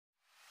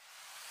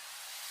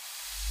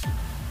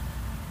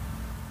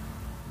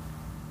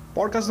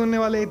Podcast सुनने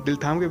वाले दिल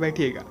थाम के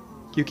बैठिएगा,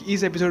 क्योंकि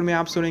इस एपिसोड में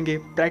आप सुनेंगे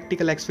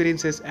practical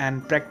experiences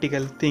and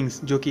practical things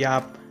जो कि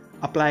आप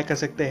अप्लाई कर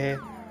सकते हैं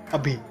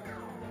अभी।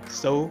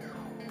 So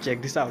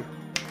check this out.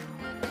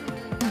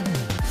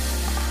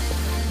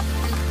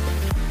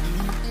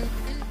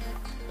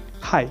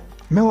 हाय,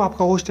 मैं हूँ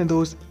आपका होस्ट एंड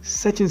दोस्त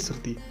सचिन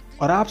सुरती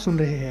और आप सुन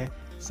रहे हैं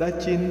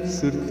सचिन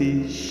सुरती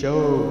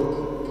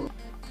शो।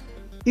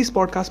 इस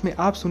पॉडकास्ट में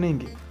आप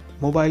सुनेंगे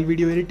mobile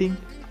video editing,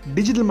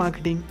 digital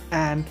marketing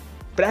and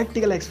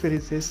practical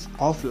experiences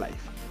of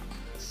life.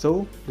 So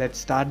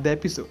let's start the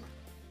episode.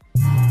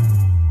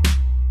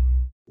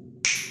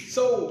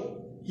 So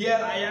here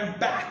I am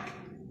back.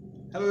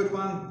 Hello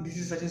everyone, this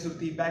is Sachin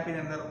Surti back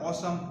with another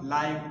awesome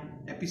live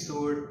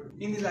episode.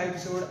 In this live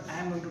episode I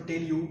am going to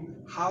tell you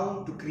how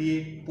to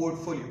create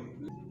portfolio.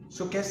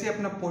 So कैसे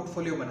अपना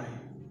portfolio बनाएं,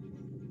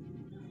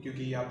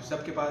 क्योंकि आप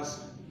सबके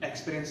पास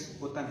experience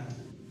होता नहीं।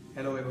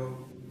 Hello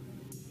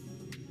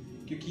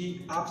क्योंकि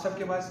आप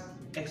सबके पास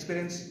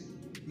एक्सपीरियंस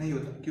नहीं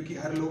होता, क्योंकि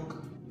हर लोग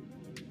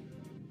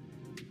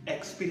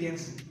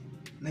एक्सपीरियंस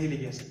नहीं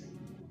लेके आ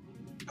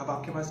सकते। अब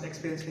आपके पास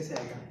एक्सपीरियंस कैसे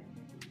आएगा?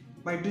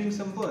 By doing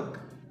some work,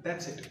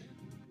 that's it.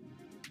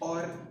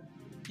 और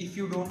if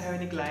you don't have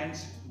any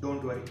clients,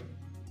 don't worry,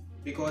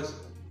 because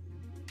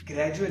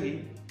gradually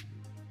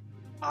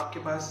आपके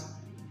पास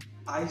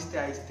आहिस्ते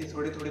आहिस्ते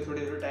थोड़े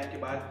टाइम के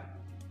बाद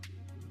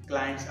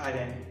क्लाइंट्स आ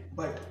जाएंगे।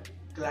 बट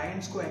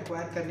क्लाइंट्स को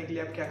एक्वायर करने के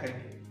लिए आप क्या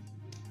करेंगे?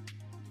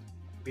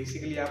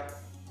 बेसिकली आप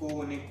को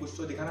उन्हें कुछ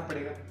तो दिखाना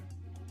पड़ेगा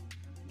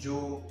जो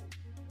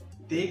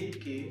देख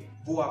के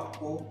वो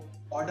आपको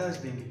ऑर्डर्स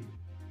देंगे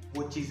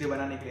वो चीज़ें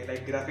बनाने के लिए,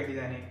 like graphic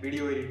designing,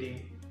 video editing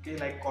के,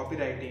 लाइक कॉपी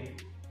राइटिंग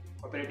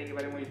के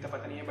बारे में मुझे इतना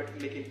पता नहीं है,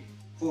 बट लेकिन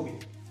वो भी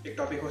एक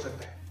टॉपिक हो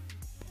सकता है।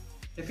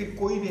 या फिर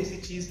कोई भी ऐसी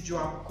चीज़ जो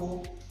आपको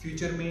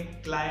फ्यूचर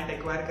में क्लाइंट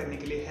एक्वायर करने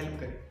के लिए हेल्प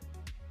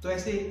करे। तो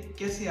ऐसे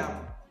कैसे आप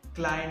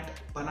क्लाइंट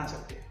बना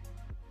सकते हैं,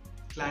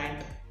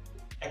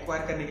 क्लाइंट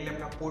एक्वायर करने के लिए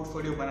अपना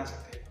पोर्टफोलियो बना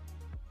सकते हैं?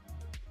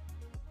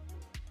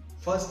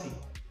 First thing,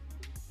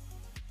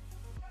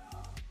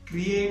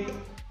 create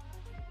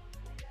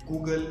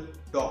Google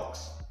docs.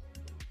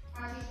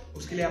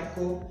 उसके लिए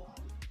आपको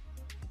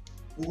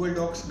गूगल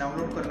डॉक्स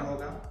डाउनलोड करना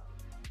होगा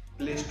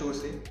प्ले स्टोर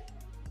से।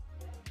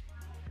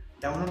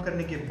 डाउनलोड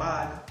करने के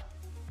बाद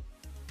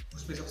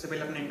उसमें सबसे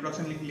पहले अपना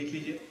इंट्रोडक्शन लिख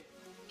लीजिए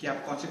कि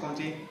आप कौन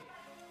से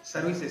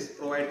सर्विसेज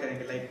प्रोवाइड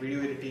करेंगे, like video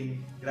editing,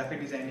 graphic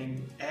designing,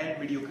 ad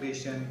video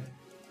creation,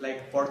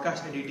 like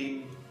podcast editing,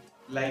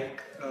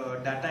 like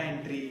data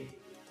entry,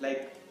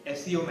 like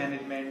SEO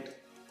management,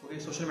 okay,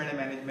 social media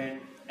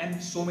management and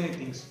so many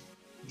things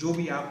जो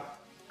भी आप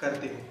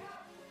करते हो।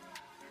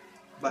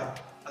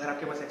 बट अगर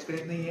आपके पास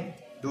एक्सपीरियंस नहीं है,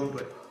 डोंट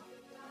वरी,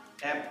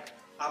 ऐप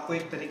आपको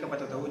एक तरीका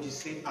बताता हूँ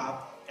जिससे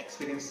आप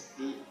एक्सपीरियंस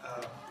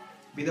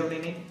विदाउट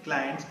एनी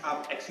क्लाइंट्स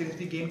आप एक्सपीरियंस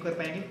भी गेन कर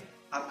पाएंगे।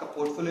 आपका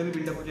पोर्टफोलियो भी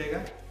बिल्डअप हो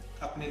जाएगा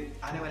अपने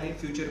आने वाले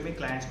फ्यूचर में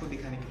क्लाइंट्स को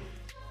दिखाने के लिए।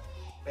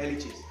 पहली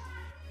चीज़,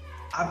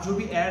 आप जो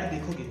भी ऐड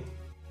देखोगे,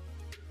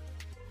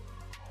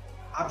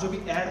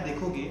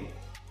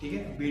 ठीक है,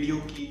 वीडियो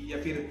की या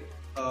फिर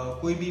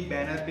कोई भी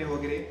बैनर पे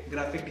वगैरह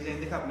ग्राफिक डिजाइन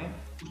देखा आपने,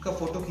 उसका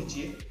फोटो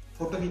खींचिए।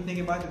 फोटो खींचने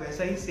के बाद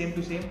वैसा ही सेम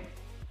टू सेम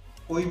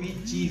कोई भी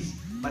चीज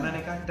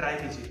बनाने का ट्राई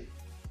कीजिए,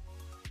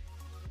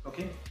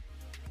 ओके,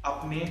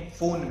 अपने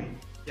फोन में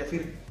या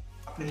फिर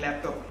अपने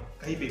लैपटॉप में,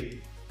 कहीं पे भी,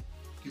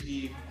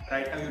 क्योंकि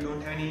right now you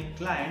don't have any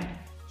client,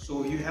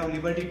 so you have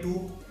liberty to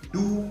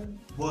do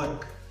work,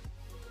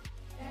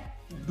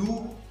 do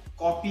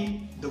copy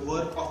the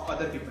work of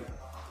other people,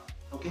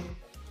 okay,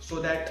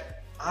 so that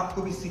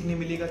आपको भी सीखने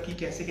मिलेगा कि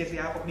कैसे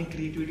आप अपनी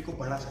क्रिएटिविटी को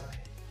बढ़ा सकते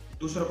हैं।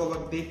 दूसरों का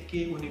वर्क देख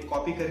के उन्हें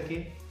कॉपी करके,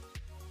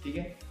 ठीक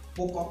है,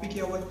 वो कॉपी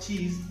किया हुआ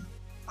चीज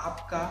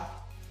आपका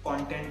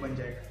कंटेंट बन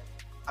जाएगा,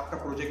 आपका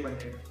प्रोजेक्ट बन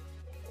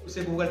जाएगा।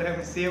 उसे गूगल ड्राइव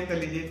में सेव कर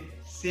लीजिए।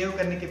 सेव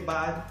करने के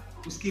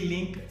बाद उसकी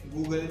लिंक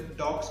गूगल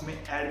डॉक्स में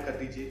ऐड कर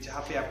दीजिए,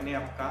 जहाँ पे आपने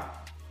आपका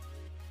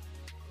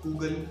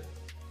गूगल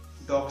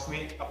डॉक्स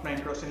में अपना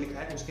इंट्रोडक्शन लिखा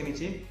है, उसके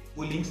नीचे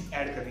वो लिंक्स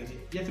ऐड कर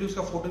दीजिए, या फिर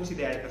उसका फोटो भी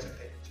सीधे ऐड कर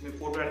सकते हैं। इसमें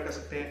फोटो ऐड कर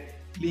सकते हैं,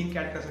 लिंक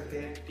ऐड कर सकते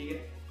हैं, ठीक है,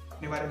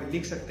 अपने बारे में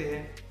लिख सकते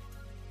हैं,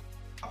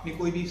 अपनी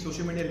कोई भी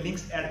सोशल मीडिया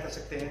लिंक्स ऐड कर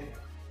सकते हैं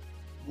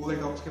गूगल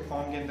डॉक्स के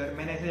फॉर्म के अंदर।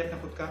 मैंने ऐसे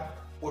अपना खुद का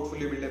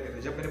पोर्टफोलियो बिल्डअप किया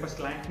था। जब मेरे पास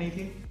क्लाइंट नहीं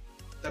थे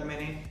तब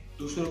मैंने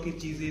दूसरों की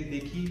चीज़ें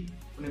देखी,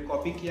 उन्हें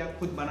कॉपी किया,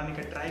 खुद बनाने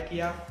का ट्राई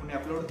किया, उन्हें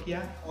अपलोड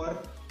किया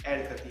और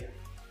ऐड कर दिया।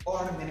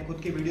 और मैंने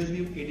खुद के वीडियोस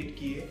भी एडिट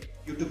किए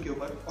यूट्यूब के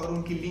ऊपर और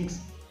उनकी लिंक्स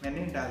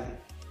मैंने डाल दी।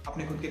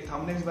 अपने खुद के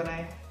थंबनेल्स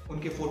बनाए,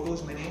 उनके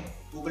फोटोज मैंने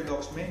गूगल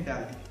डॉक्स में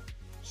डाल दिए।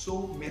 सो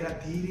मेरा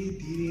धीरे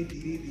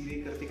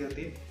करते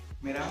करते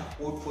मेरा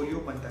पोर्टफोलियो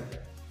बनता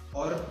गया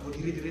और वो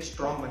धीरे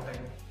स्ट्रॉन्ग बनता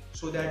गया,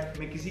 सो दैट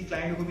मैं किसी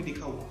क्लाइंट को भी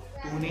दिखाऊँ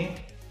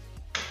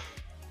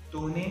तो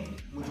उन्हें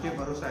मुझ पर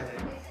भरोसा आ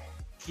जाएगा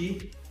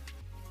कि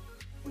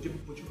मुझे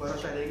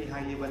भरोसा आ जाएगा कि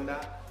हाँ, ये बंदा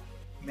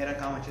मेरा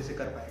काम अच्छे से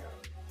कर पाएगा,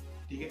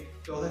 ठीक है।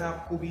 तो अगर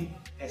आपको भी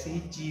ऐसे ही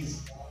चीज़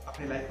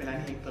अपने लाइफ में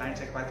लानी है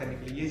क्लाइंट्स एक्वायर करने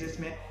के लिए, ये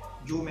जिसमें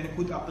जो मैंने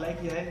खुद अप्लाई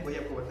किया है वही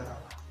आपको बता रहा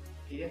हूँ,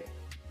 ठीक है।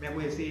 मैं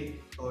कोई ऐसे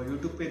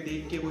यूट्यूब पे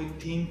देख के कोई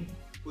थीम,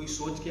 कोई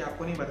सोच के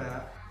आपको नहीं बता रहा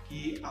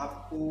कि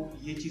आपको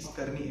ये चीज़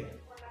करनी है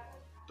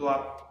तो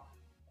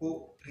आपको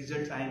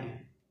रिजल्ट आएंगे।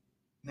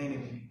 नहीं नहीं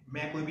नहीं,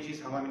 मैं कोई भी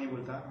चीज़ हवा में नहीं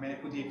बोलता। मैंने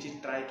खुद एक चीज़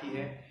ट्राई की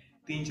है,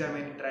 3-4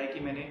 महीने ट्राई की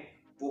मैंने,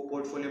 वो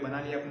पोर्टफोलियो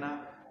बना लिया अपना,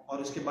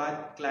 और उसके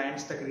बाद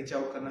क्लाइंट्स तक रीच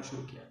आउट करना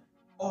शुरू किया।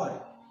 और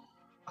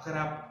अगर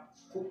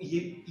आपको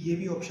ये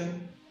भी ऑप्शन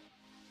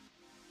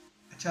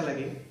अच्छा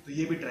लगे तो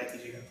ये भी ट्राई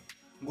कीजिएगा।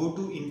 गो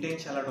टू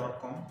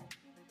intenshala.com,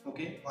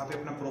 ओके, वहाँ पे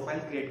अपना प्रोफाइल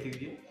क्रिएट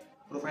कीजिए।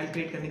 प्रोफाइल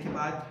क्रिएट करने के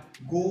बाद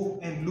go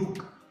and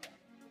look,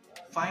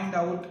 find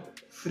out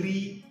free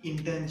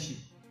internship,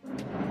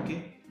 okay,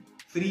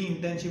 free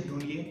internship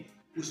ढूंढिए,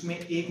 उसमें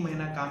 1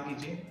 महीना काम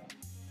कीजिए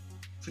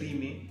फ्री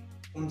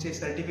में, उनसे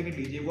सर्टिफिकेट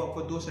लीजिए। वो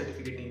आपको 2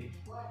 सर्टिफिकेट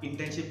देंगे,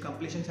 इंटर्नशिप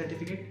कंप्लीशन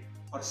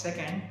सर्टिफिकेट और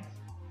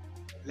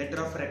second letter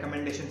of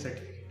recommendation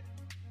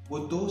certificate. वो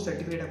 2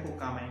 सर्टिफिकेट आपको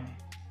काम आएंगे।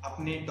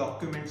 अपने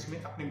डॉक्यूमेंट्स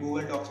में, अपने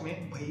गूगल डॉक्स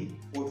में, वही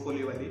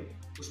पोर्टफोलियो वाले,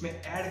 उसमें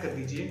ऐड कर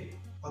दीजिए।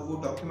 और वो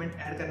डॉक्यूमेंट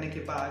ऐड करने के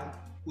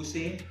बाद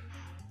उसे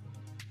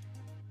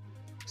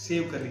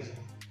सेव कर लीजिए,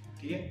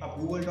 ठीक है। अब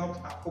गूगल डॉक्स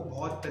आपको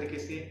बहुत तरीके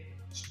से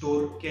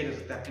स्टोर किया जा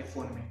सकता है अपने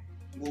फ़ोन में।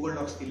 गूगल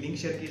डॉक्स की लिंक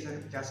शेयर की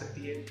जा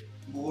सकती है,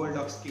 गूगल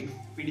डॉक्स की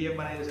PDF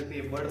बनाई जा सकती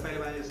है, वर्ड फाइल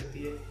बनाई जा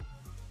सकती है,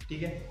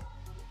 ठीक है।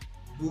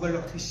 गूगल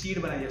डॉक्स की शीट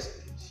बनाई जा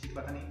सकती है, शीट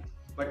पता नहीं,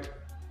 बट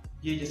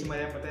ये जैसे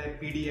मुझे पता है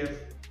PDF,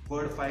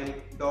 Word file,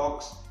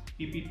 docs,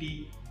 PPT,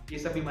 ये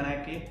सब भी बना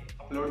के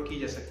अपलोड की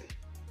जा सकती है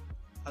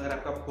अगर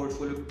आपका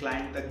पोर्टफोलियो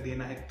क्लाइंट तक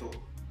देना है तो,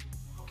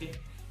 ओके।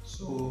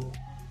 सो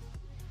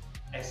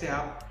ऐसे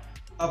आप,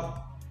 अब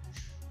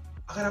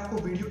अगर आपको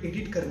वीडियो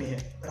एडिट करनी है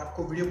और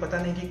आपको वीडियो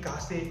पता नहीं कि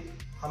कहाँ से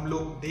हम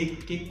लोग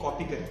देख के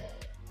कॉपी करें,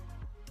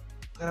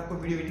 अगर आपको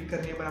वीडियो एडिट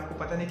करनी है पर आपको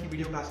पता नहीं कि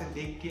वीडियो कहाँ से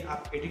देख के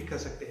आप एडिट कर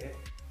सकते हैं,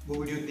 वो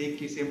वीडियो देख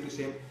के सेम टू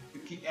सेम,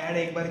 क्योंकि ऐड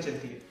एक बार ही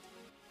चलती है,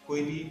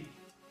 कोई भी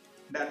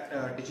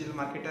डिजिटल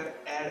मार्केटर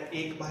ऐड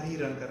एक बार ही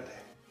रन करता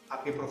है,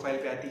 आपके प्रोफाइल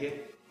पे आती है।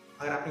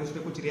 अगर आपने उस पर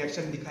कुछ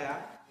रिएक्शन दिखाया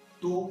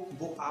तो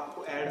वो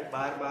आपको ऐड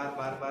बार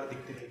बार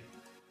दिखते रहेगी।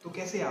 तो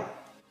कैसे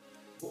आप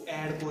वो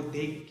ऐड को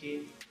देख के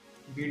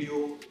वीडियो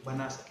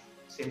बना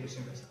सके सेम टू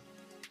सेम वैसा?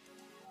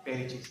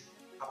 पहली चीज़,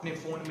 अपने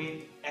फ़ोन में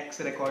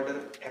एक्स रिकॉर्डर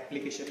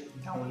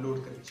एप्लीकेशन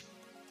डाउनलोड कर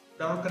लीजिए।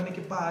 डाउनलोड करने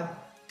के बाद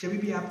जब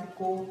भी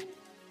आपको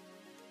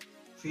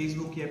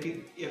फेसबुक या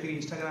फिर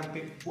इंस्टाग्राम पे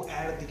वो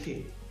ऐड दिखे,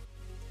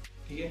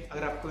 ठीक है,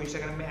 अगर आपको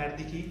इंस्टाग्राम में ऐड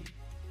दिखी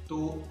तो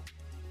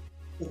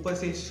ऊपर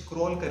से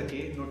स्क्रॉल करके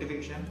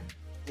नोटिफिकेशन,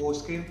 वो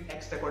स्क्रीन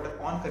एक्स रिकॉर्डर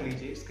ऑन कर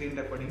लीजिए, स्क्रीन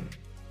रिकॉर्डिंग।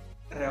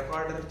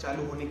 रिकॉर्डर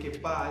चालू होने के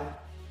बाद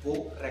वो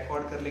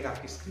रिकॉर्ड कर लेगा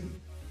आपकी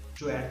स्क्रीन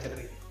जो ऐड चल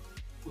रही है।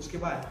 उसके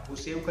बाद वो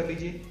सेव कर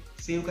लीजिए।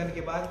 सेव करने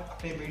के बाद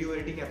अपने वीडियो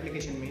एडिटिंग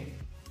एप्लीकेशन में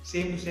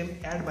सेम टू सेम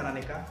ऐड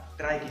बनाने का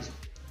ट्राई कीजिए,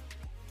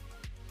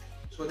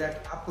 सो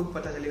दैट आपको भी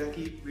पता चलेगा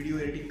कि वीडियो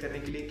एडिटिंग करने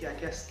के लिए क्या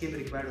क्या स्किल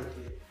रिक्वायर्ड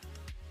होती है।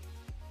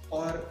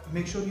 और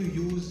make sure you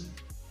use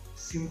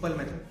simple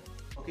method,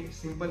 okay,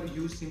 simple.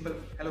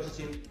 Hello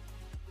Sachin,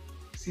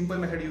 simple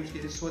method use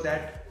कीजिए सो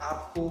दैट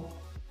आपको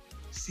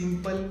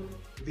सिंपल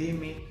वे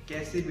में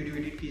कैसे वीडियो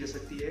एडिट की जा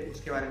सकती है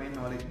उसके बारे में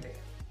नॉलेज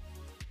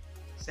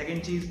मिलेगा।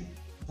 सेकेंड चीज़,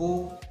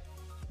 वो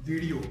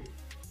वीडियो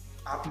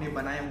आपने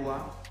बनाया हुआ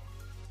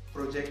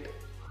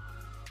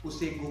प्रोजेक्ट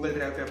उसे गूगल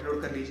ड्राइव पे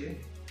अपलोड कर लीजिए।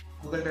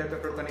 गूगल ड्राइव पे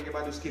अपलोड करने के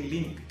बाद उसकी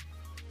लिंक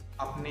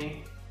अपने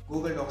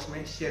गूगल डॉक्स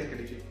में शेयर कर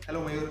लीजिए।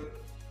 हेलो मयूर,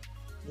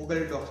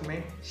 गूगल डॉक्स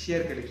में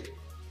शेयर कर लीजिए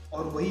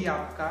और वही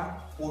आपका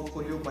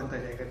पोर्टफोलियो बनता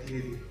जाएगा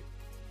धीरे धीरे।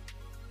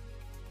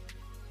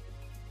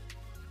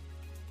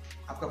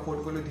 आपका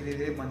पोर्टफोलियो धीरे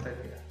धीरे बनता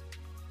जाएगा।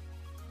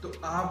 तो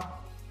आप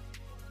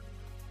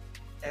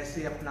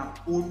ऐसे अपना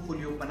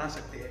पोर्टफोलियो बना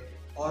सकते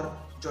हैं। और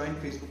ज्वाइन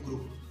फेसबुक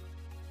ग्रुप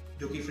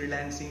जो कि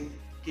फ्रीलांसिंग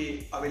के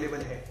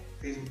अवेलेबल है,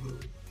 फेसबुक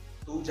ग्रुप,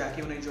 तो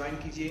जाके उन्हें ज्वाइन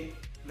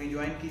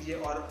कीजिए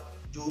और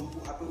जो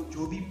वहाँ पे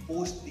जो भी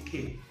पोस्ट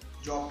दिखे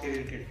जॉब के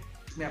रिलेटेड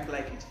उसमें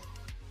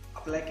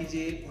अप्लाई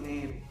कीजिए।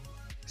 उन्हें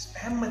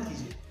स्पैम मत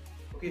कीजिए,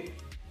 okay.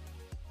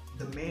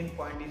 The main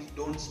point is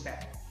don't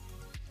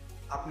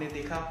spam. आपने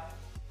देखा,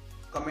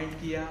 कमेंट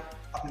किया,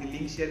 अपनी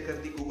लिंक शेयर कर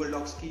दी गूगल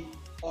डॉक्स की,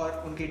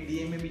 और उनके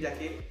DM में भी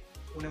जाके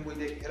उन्हें बोल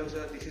दिया, hello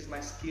sir, this is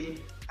my skill,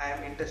 I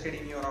am interested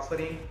in your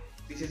offering,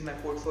 this is my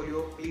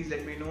portfolio, please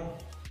let me know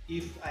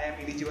if I am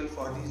eligible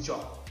for this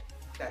job,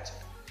 that's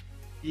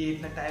it. ये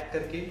इतना टाइप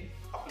करके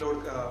upload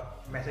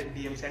message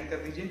DM send कर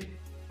दीजिए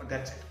और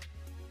that's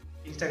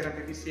it. Instagram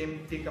पे भी same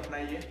trick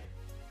अपनाइए,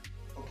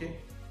 okay.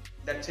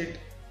 That's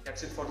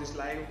it for this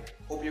live.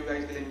 Hope you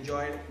guys will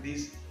enjoy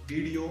this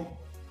video.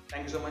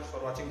 Thank you so much for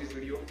watching this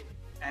video,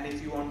 and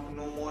if you want to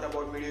know more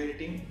about video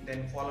editing,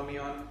 then follow me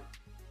on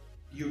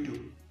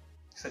YouTube,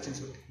 Sachin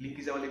Sooti. Link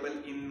is available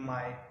in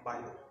my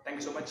bio. Thank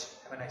you so much.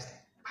 Have a nice day.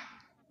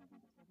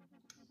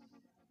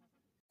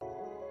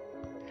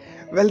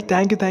 Well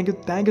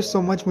thank you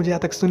so much मुझे यहाँ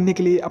तक सुनने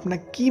के लिए, अपना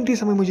कीमती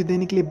समय मुझे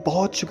देने के लिए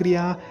बहुत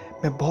शुक्रिया।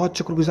 मैं बहुत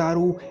शुक्रगुजार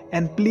हूँ।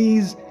 And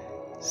please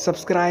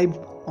subscribe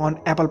on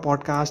Apple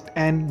podcast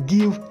and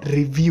give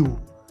review.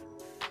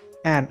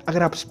 And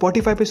अगर आप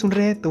स्पॉटिफाई पे सुन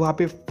रहे हैं तो वहाँ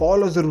पे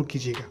फॉलो ज़रूर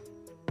कीजिएगा।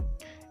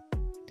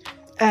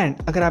 एंड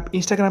अगर आप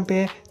इंस्टाग्राम पे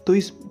हैं तो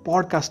इस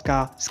पॉडकास्ट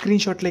का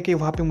स्क्रीनशॉट लेके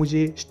वहाँ पे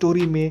मुझे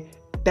स्टोरी में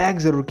टैग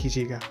ज़रूर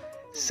कीजिएगा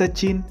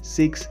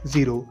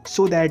Sachin60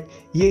 सो दैट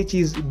ये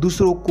चीज़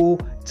दूसरों को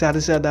ज़्यादा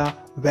से ज़्यादा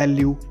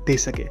वैल्यू दे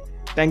सके।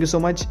 Thank you so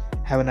much,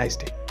 have a nice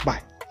day,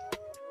 bye.